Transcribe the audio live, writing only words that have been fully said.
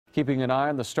Keeping an eye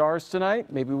on the stars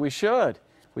tonight? Maybe we should.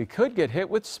 We could get hit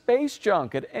with space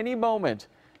junk at any moment.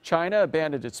 China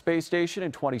abandoned its space station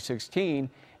in 2016,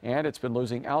 and it's been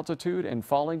losing altitude and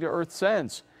falling to Earth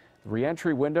since. The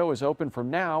re-entry window is open from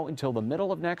now until the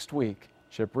middle of next week.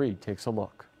 Chip Reed takes a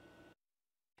look.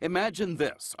 Imagine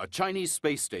this. A Chinese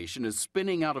space station is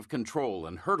spinning out of control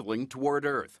and hurtling toward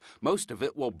Earth. Most of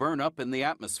it will burn up in the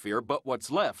atmosphere, but what's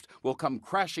left will come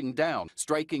crashing down,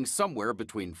 striking somewhere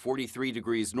between 43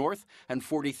 degrees north and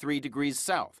 43 degrees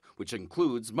south, which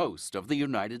includes most of the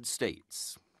United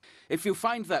States. If you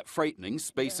find that frightening,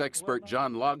 space expert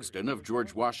John Logsdon of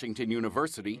George Washington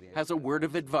University has a word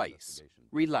of advice.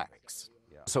 Relax.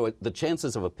 So the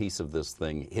chances of a piece of this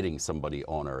thing hitting somebody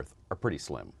on Earth are pretty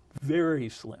slim. Very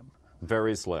slim.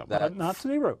 Very slim. Not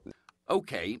zero.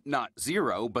 Okay, not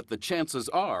zero, but the chances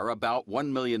are about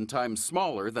 1 million times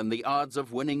smaller than the odds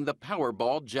of winning the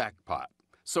Powerball jackpot.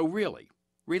 So really,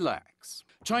 relax.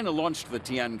 China launched the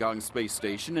Tiangong space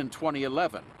station in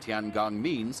 2011. Tiangong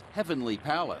means heavenly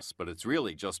palace, but it's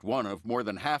really just one of more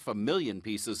than 500,000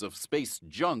 pieces of space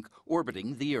junk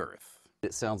orbiting the Earth.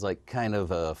 It sounds like kind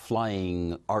of a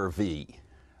flying RV.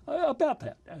 About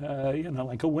that,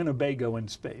 like a Winnebago in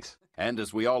space. And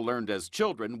as we all learned as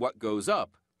children, what goes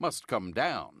up must come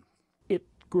down. It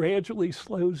gradually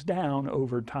slows down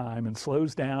over time and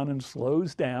slows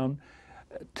down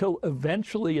till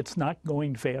eventually it's not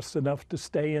going fast enough to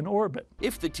stay in orbit.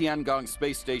 If the Tiangong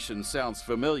space station sounds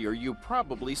familiar, you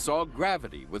probably saw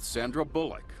Gravity with Sandra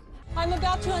Bullock. I'm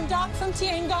about to undock from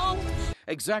Tiangong.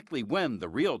 Exactly when the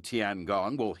real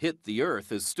Tiangong will hit the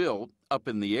Earth is still up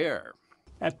in the air.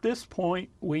 At this point,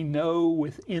 we know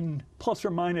within plus or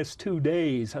minus 2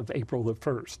 days of April the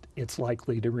 1st, it's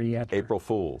likely to re-enter. April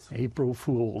Fools. April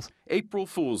Fools. April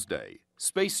Fool's Day.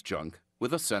 Space junk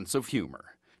with a sense of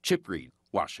humor. Chip Reed,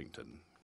 Washington.